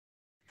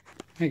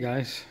Hey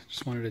guys,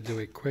 just wanted to do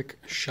a quick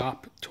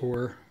shop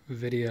tour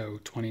video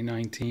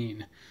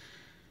 2019.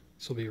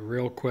 This will be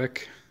real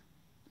quick.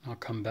 I'll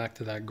come back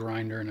to that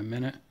grinder in a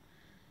minute.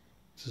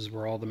 This is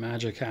where all the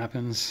magic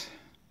happens.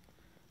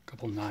 A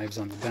couple knives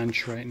on the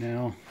bench right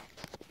now.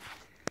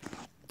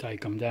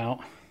 Dike'emed out.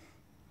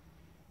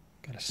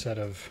 Got a set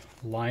of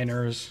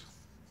liners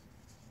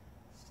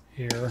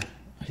here.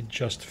 I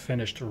just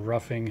finished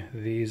roughing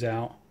these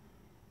out.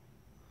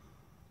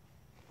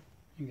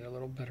 You get a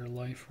little better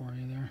light for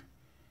you there.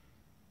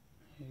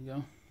 There you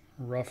go.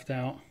 Roughed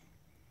out.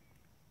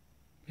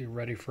 Be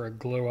ready for a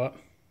glue up.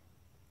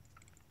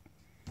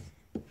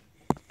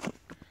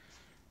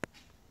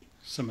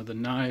 Some of the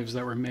knives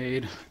that were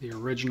made, the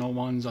original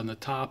ones on the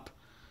top,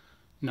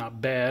 not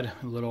bad,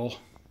 a little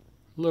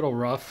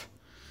rough.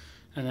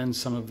 And then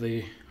some of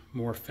the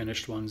more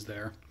finished ones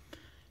there.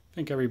 I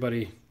think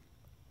everybody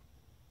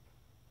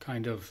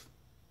kind of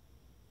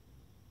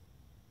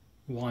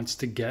wants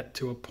to get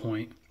to a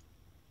point,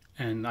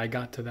 and I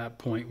got to that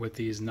point with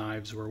these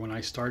knives where when I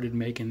started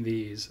making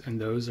these,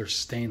 and those are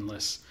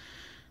stainless,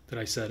 that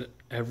I said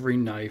every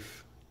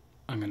knife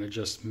I'm going to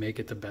just make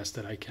it the best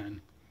that I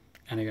can.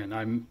 And again,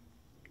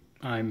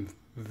 I'm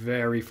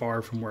very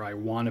far from where I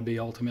want to be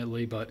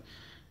ultimately, but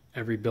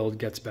every build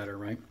gets better,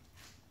 right?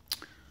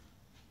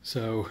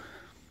 So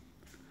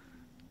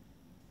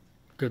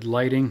good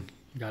lighting,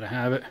 you got to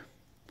have it.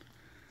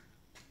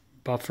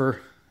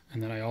 Buffer,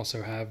 and then I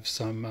also have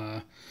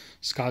some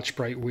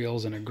Scotch-Brite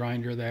wheels and a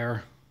grinder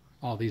there.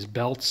 All these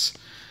belts.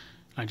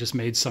 I just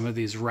made some of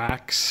these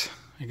racks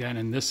again,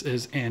 and this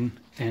is in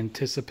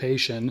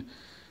anticipation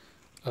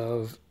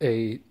of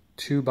a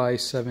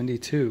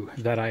 2x72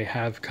 that I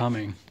have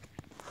coming.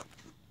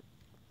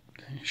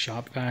 Okay,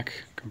 shop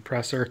vac,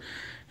 compressor,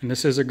 and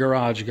this is a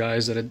garage,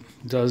 guys, that it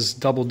does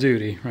double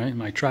duty, right?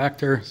 My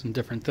tractor, some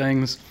different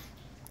things.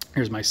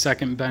 Here's my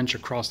second bench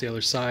across the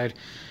other side.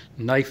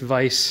 Knife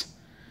vise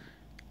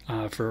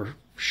for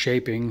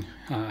shaping,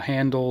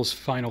 handles,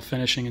 final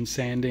finishing and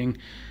sanding,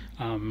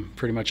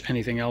 pretty much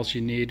anything else you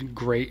need.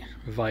 Great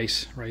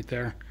vise right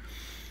there.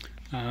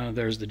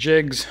 There's the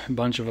jigs, a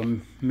bunch of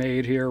them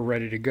made here,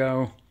 ready to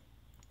go.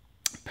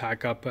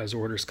 Pack up as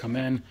orders come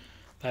in.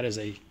 That is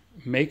a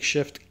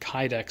makeshift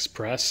Kydex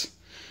press.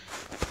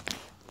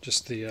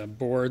 Just the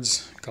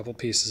boards, a couple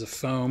pieces of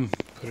foam,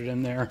 put it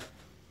in there.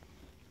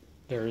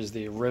 There's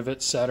the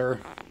rivet setter,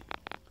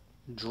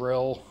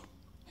 drill,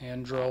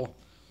 hand drill.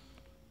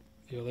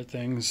 The other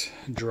things,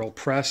 drill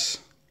press.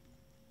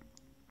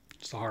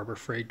 It's the Harbor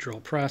Freight drill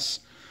press.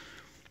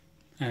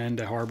 And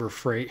a Harbor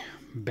Freight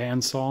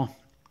bandsaw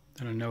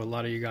that I know a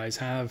lot of you guys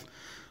have,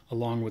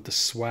 along with the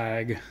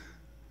swag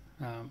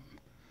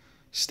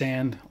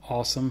stand.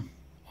 Awesome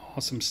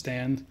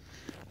stand.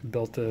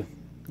 Built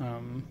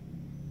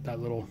that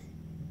little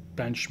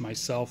bench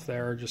myself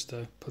there just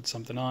to put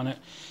something on it.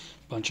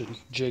 Bunch of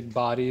jig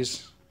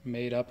bodies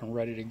made up and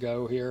ready to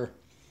go here.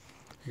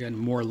 Again,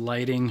 more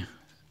lighting,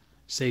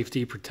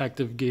 safety,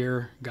 protective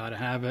gear, gotta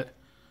have it.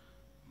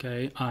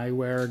 Okay,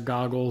 eyewear,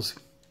 goggles.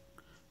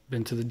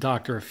 Been to the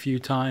doctor a few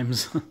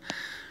times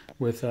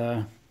with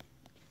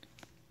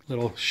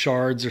little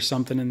shards or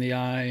something in the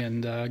eye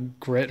and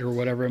grit or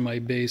whatever it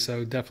might be,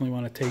 so definitely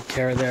want to take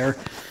care there.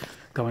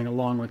 Going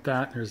along with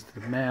that, there's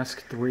the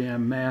mask,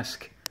 3M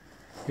mask,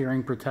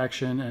 hearing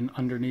protection, and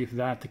underneath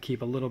that, to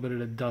keep a little bit of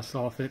the dust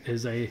off it,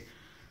 is a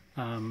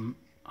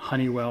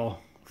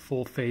Honeywell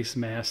full face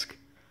mask,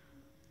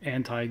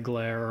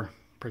 anti-glare,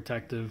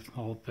 protective,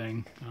 whole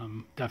thing.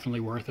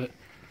 Definitely worth it.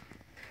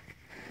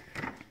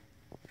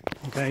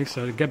 Okay,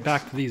 so to get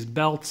back to these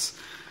belts,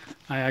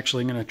 I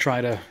actually am going to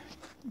try to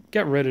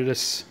get rid of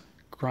this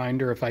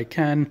grinder if I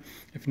can.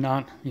 If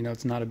not, you know,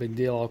 it's not a big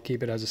deal. I'll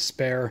keep it as a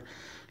spare,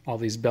 all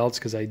these belts,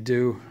 because I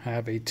do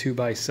have a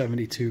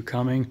 2x72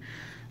 coming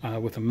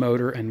with a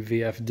motor and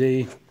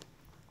VFD.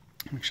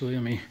 Actually,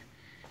 let me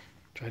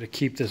try to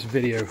keep this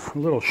video a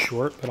little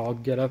short, but I'll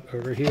get up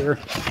over here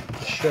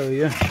to show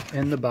you.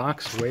 In the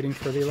box, waiting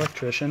for the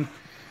electrician,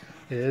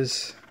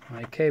 is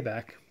my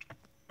K-back.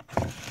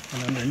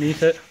 And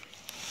underneath it,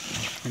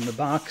 in the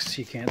box,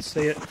 you can't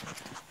see it,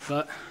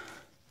 but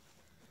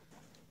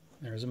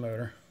there's a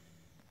motor.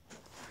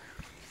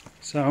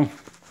 So,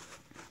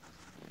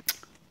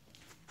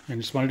 I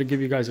just wanted to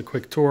give you guys a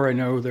quick tour. I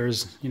know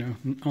there's, you know,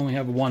 only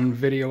have one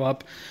video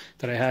up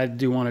that I had.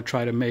 Do want to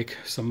try to make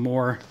some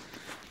more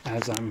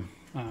as I'm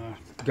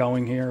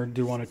going here.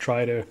 Do want to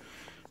try to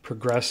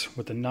progress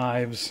with the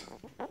knives,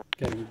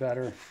 getting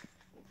better.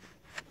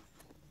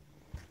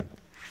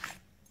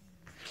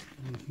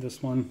 And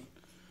this one,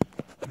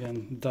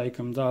 again,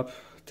 dike'emed up,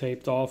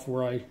 taped off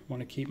where I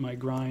want to keep my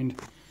grind.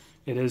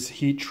 It is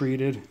heat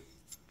treated.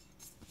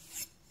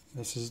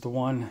 This is the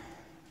one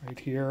right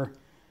here.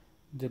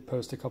 Did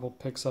post a couple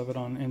pics of it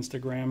on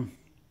Instagram.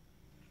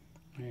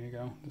 There you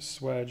go. The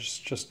swedge is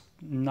just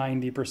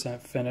 90%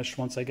 finished.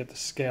 Once I get the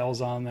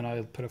scales on, then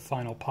I'll put a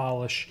final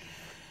polish.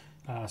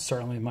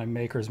 Certainly my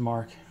maker's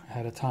mark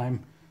ahead of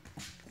time.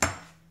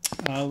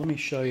 Let me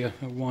show you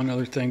one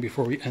other thing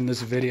before we end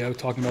this video.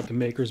 Talking about the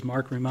maker's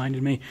mark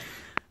reminded me.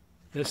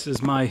 This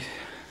is my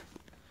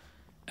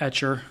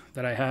etcher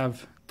that I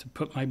have to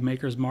put my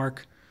maker's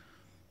mark.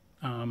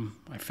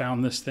 I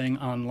found this thing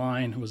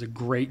online. It was a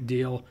great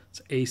deal.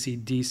 It's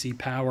AC/DC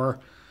power.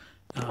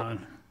 You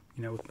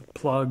know, with the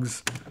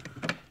plugs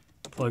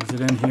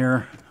it in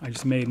here. I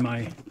just made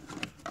my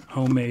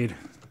homemade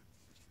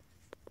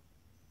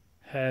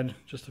head,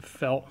 just a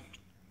felt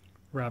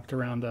wrapped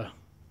around a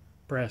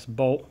brass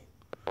bolt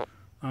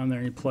on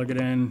there. You plug it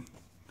in,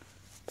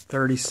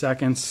 30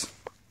 seconds.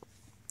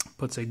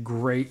 Puts a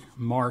great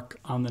mark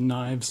on the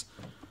knives.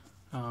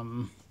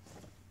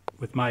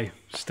 With my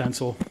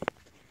stencil,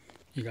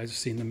 you guys have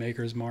seen the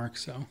maker's mark.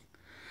 So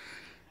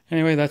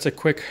anyway, that's a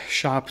quick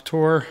shop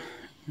tour,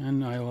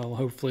 and I will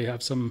hopefully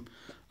have some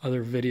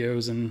other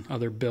videos and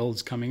other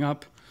builds coming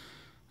up.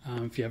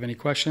 If you have any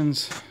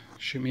questions,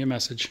 shoot me a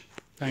message.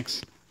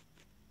 Thanks.